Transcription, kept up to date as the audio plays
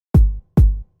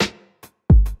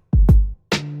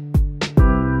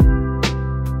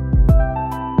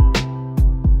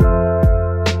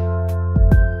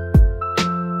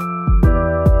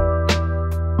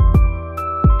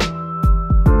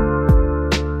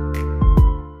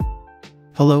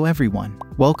Hello everyone,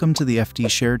 welcome to the FT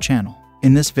Share channel.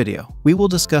 In this video, we will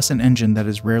discuss an engine that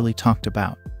is rarely talked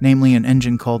about, namely an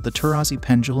engine called the Tourozzi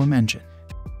Pendulum engine.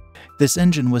 This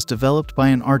engine was developed by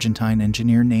an Argentine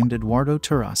engineer named Eduardo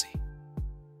Tourozzi.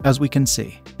 As we can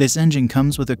see, this engine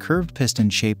comes with a curved piston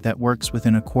shape that works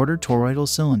within a quarter toroidal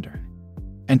cylinder.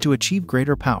 And to achieve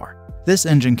greater power, this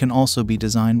engine can also be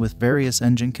designed with various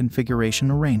engine configuration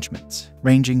arrangements,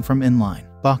 ranging from inline,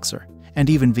 boxer, and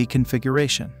even V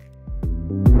configuration.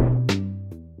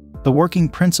 The working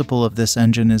principle of this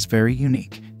engine is very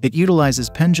unique. It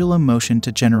utilizes pendulum motion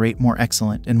to generate more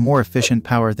excellent and more efficient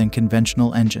power than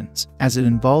conventional engines, as it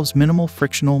involves minimal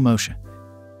frictional motion.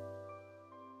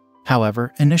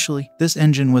 However, initially, this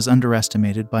engine was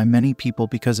underestimated by many people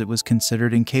because it was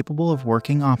considered incapable of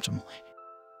working optimally.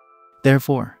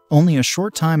 Therefore, only a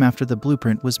short time after the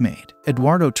blueprint was made,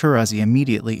 Eduardo Tourozzi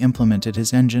immediately implemented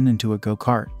his engine into a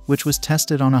go-kart, which was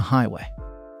tested on a highway.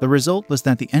 The result was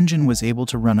that the engine was able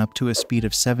to run up to a speed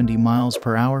of 70 miles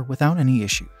per hour without any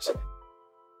issues.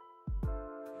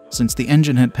 Since the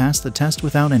engine had passed the test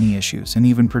without any issues and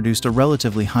even produced a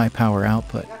relatively high power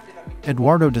output,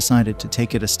 Eduardo decided to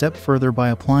take it a step further by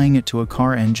applying it to a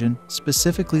car engine,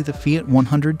 specifically the Fiat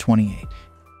 128.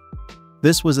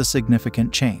 This was a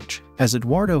significant change, as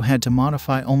Eduardo had to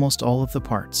modify almost all of the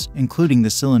parts, including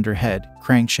the cylinder head,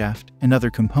 crankshaft, and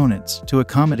other components, to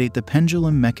accommodate the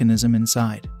pendulum mechanism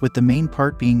inside, with the main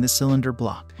part being the cylinder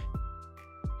block.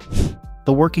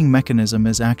 The working mechanism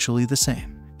is actually the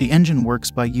same. The engine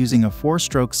works by using a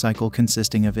 4-stroke cycle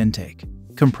consisting of intake,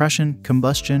 compression,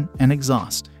 combustion, and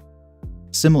exhaust.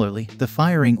 Similarly, the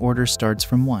firing order starts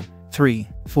from 1, 3,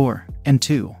 4, and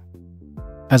 2.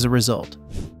 As a result,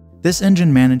 this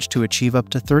engine managed to achieve up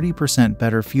to 30%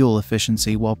 better fuel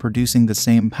efficiency while producing the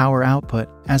same power output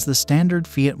as the standard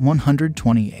Fiat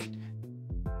 128.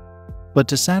 But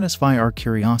to satisfy our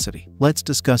curiosity, let's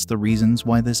discuss the reasons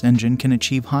why this engine can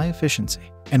achieve high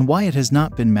efficiency and why it has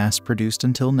not been mass-produced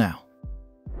until now.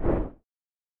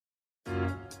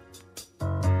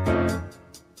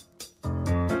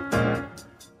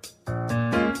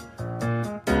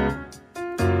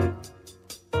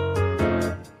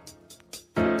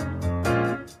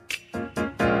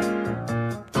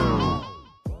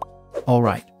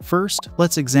 Alright, first,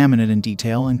 let's examine it in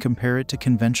detail and compare it to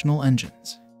conventional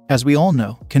engines. As we all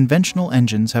know, conventional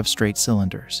engines have straight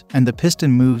cylinders, and the piston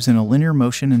moves in a linear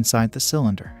motion inside the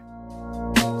cylinder.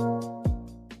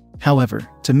 However,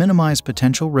 to minimize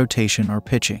potential rotation or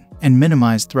pitching, and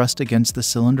minimize thrust against the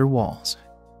cylinder walls,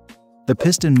 the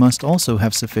piston must also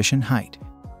have sufficient height.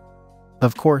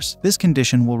 Of course, this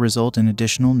condition will result in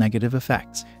additional negative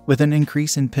effects. With an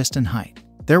increase in piston height,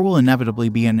 there will inevitably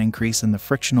be an increase in the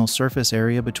frictional surface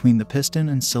area between the piston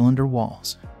and cylinder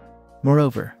walls.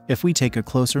 Moreover, if we take a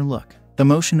closer look, the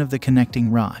motion of the connecting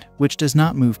rod, which does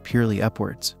not move purely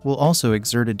upwards, will also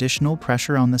exert additional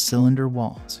pressure on the cylinder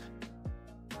walls.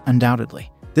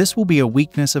 Undoubtedly, this will be a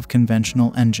weakness of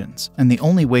conventional engines, and the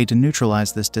only way to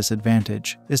neutralize this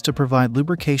disadvantage is to provide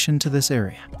lubrication to this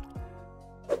area.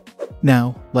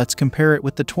 Now, let's compare it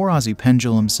with the Tourozzi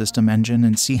Pendulum system engine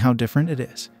and see how different it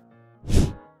is.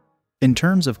 In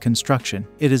terms of construction,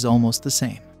 it is almost the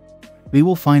same. We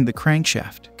will find the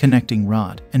crankshaft, connecting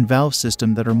rod, and valve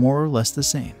system that are more or less the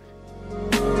same.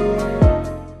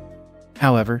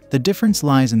 However, the difference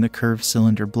lies in the curved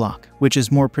cylinder block, which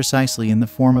is more precisely in the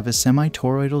form of a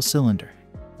semi-toroidal cylinder.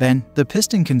 Then, the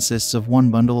piston consists of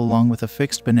one bundle along with a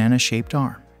fixed banana-shaped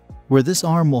arm, where this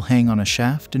arm will hang on a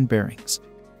shaft and bearings.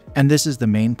 And this is the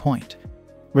main point,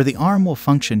 where the arm will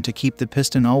function to keep the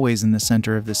piston always in the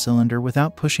center of the cylinder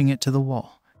without pushing it to the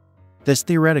wall. This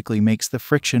theoretically makes the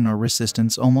friction or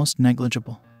resistance almost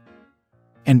negligible.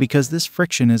 And because this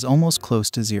friction is almost close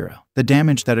to zero, the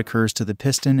damage that occurs to the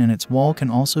piston and its wall can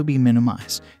also be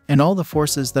minimized, and all the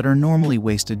forces that are normally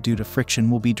wasted due to friction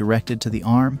will be directed to the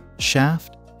arm,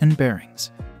 shaft, and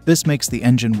bearings. This makes the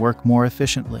engine work more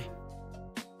efficiently.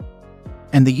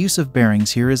 And the use of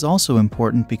bearings here is also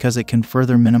important because it can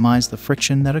further minimize the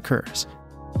friction that occurs.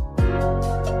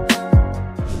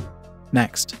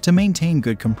 Next, to maintain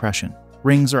good compression,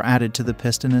 rings are added to the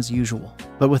piston as usual,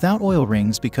 but without oil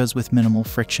rings because with minimal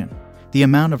friction, the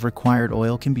amount of required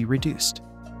oil can be reduced.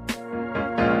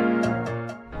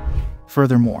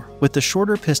 Furthermore, with the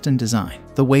shorter piston design,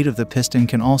 the weight of the piston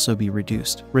can also be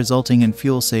reduced, resulting in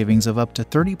fuel savings of up to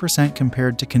 30%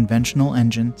 compared to conventional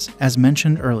engines, as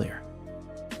mentioned earlier.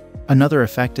 Another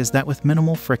effect is that with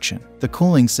minimal friction, the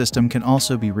cooling system can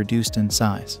also be reduced in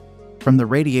size, from the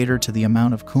radiator to the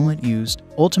amount of coolant used,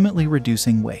 ultimately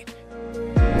reducing weight.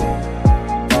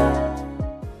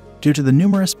 Due to the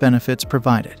numerous benefits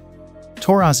provided,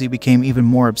 Tourozzi became even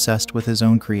more obsessed with his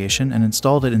own creation and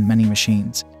installed it in many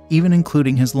machines, even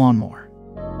including his lawnmower.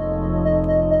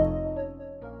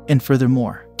 And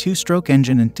furthermore, two-stroke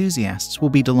engine enthusiasts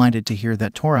will be delighted to hear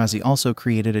that Tourozzi also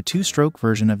created a two-stroke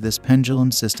version of this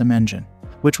Pendulum system engine,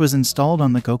 which was installed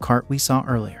on the go-kart we saw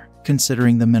earlier,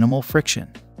 considering the minimal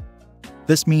friction.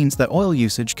 This means that oil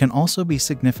usage can also be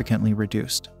significantly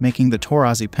reduced, making the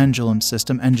Tourozzi Pendulum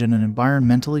system engine an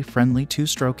environmentally friendly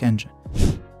two-stroke engine.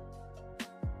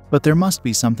 But there must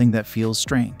be something that feels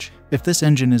strange. If this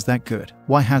engine is that good,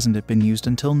 why hasn't it been used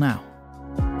until now?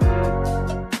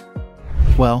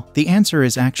 Well, the answer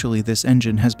is actually this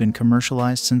engine has been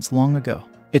commercialized since long ago.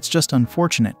 It's just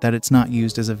unfortunate that it's not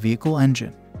used as a vehicle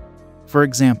engine. For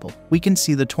example, we can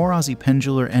see the Tourozzi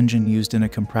Pendulum engine used in a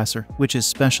compressor, which is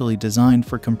specially designed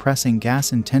for compressing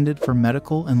gas intended for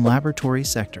medical and laboratory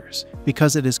sectors,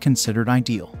 because it is considered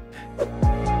ideal.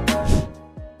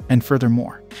 And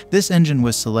furthermore, this engine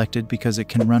was selected because it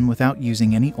can run without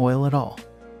using any oil at all.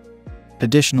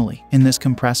 Additionally, in this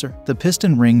compressor, the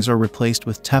piston rings are replaced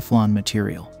with Teflon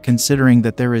material, considering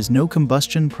that there is no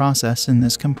combustion process in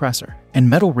this compressor, and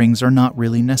metal rings are not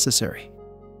really necessary.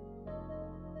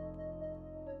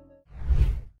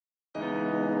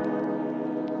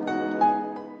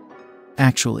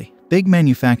 Actually, big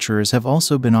manufacturers have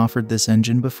also been offered this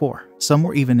engine before. Some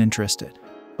were even interested.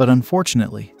 But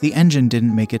unfortunately, the engine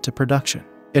didn't make it to production.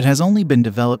 It has only been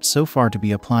developed so far to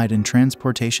be applied in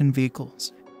transportation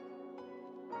vehicles.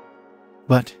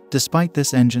 But, despite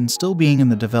this engine still being in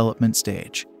the development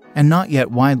stage, and not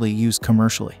yet widely used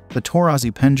commercially, the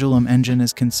Tourozzi Pendulum engine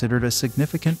is considered a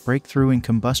significant breakthrough in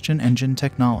combustion engine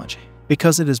technology,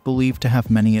 because it is believed to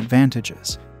have many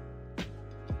advantages.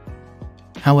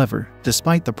 However,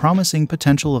 despite the promising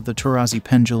potential of the Tourozzi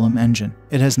Pendulum engine,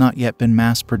 it has not yet been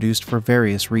mass-produced for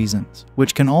various reasons,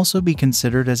 which can also be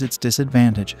considered as its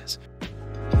disadvantages.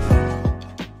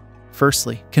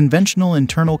 Firstly, conventional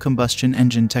internal combustion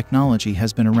engine technology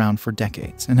has been around for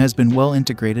decades and has been well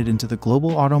integrated into the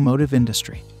global automotive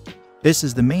industry. This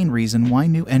is the main reason why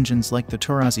new engines like the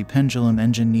Tourozzi Pendulum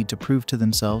engine need to prove to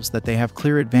themselves that they have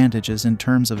clear advantages in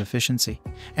terms of efficiency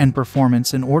and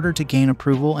performance in order to gain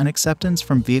approval and acceptance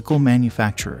from vehicle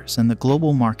manufacturers and the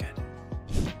global market.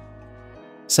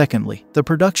 Secondly, the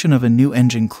production of a new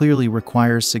engine clearly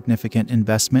requires significant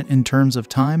investment in terms of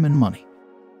time and money.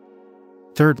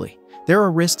 Thirdly, there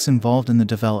are risks involved in the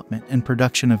development and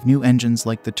production of new engines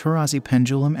like the Tourozzi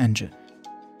Pendulum engine.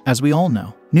 As we all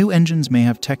know, new engines may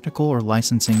have technical or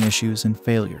licensing issues and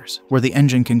failures, where the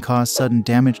engine can cause sudden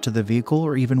damage to the vehicle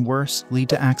or even worse, lead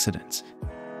to accidents.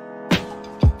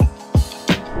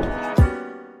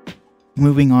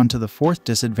 Moving on to the fourth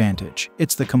disadvantage,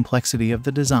 it's the complexity of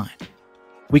the design.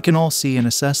 We can all see and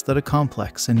assess that a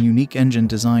complex and unique engine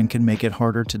design can make it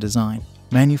harder to design,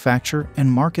 manufacture,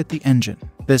 and market the engine.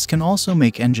 This can also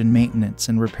make engine maintenance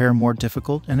and repair more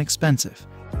difficult and expensive.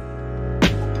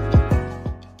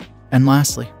 And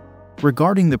lastly,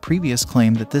 regarding the previous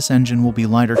claim that this engine will be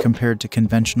lighter compared to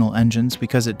conventional engines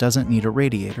because it doesn't need a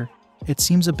radiator, it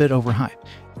seems a bit overhyped.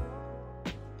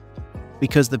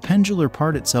 Because the pendular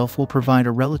part itself will provide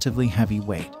a relatively heavy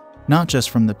weight, not just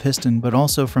from the piston but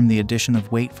also from the addition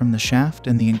of weight from the shaft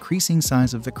and the increasing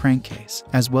size of the crankcase,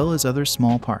 as well as other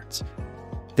small parts.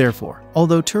 Therefore,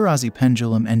 although Tourozzi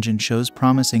Pendulum engine shows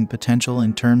promising potential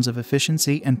in terms of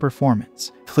efficiency and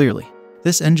performance, clearly,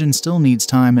 this engine still needs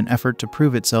time and effort to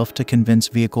prove itself to convince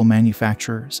vehicle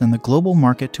manufacturers and the global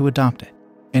market to adopt it.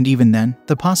 And even then,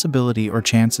 the possibility or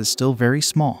chance is still very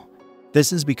small.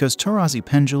 This is because Tourozzi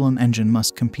Pendulum engine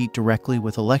must compete directly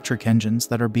with electric engines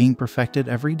that are being perfected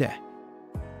every day.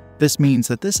 This means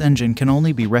that this engine can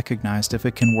only be recognized if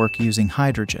it can work using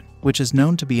hydrogen, which is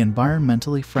known to be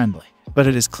environmentally friendly. But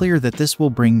it is clear that this will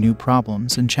bring new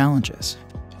problems and challenges.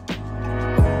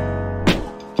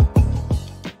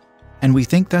 And we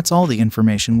think that's all the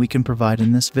information we can provide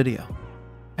in this video.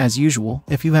 As usual,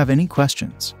 if you have any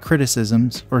questions,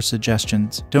 criticisms, or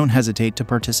suggestions, don't hesitate to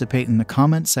participate in the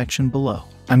comment section below.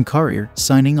 I'm Courier,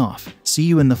 signing off. See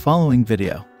you in the following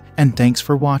video, and thanks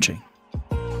for watching.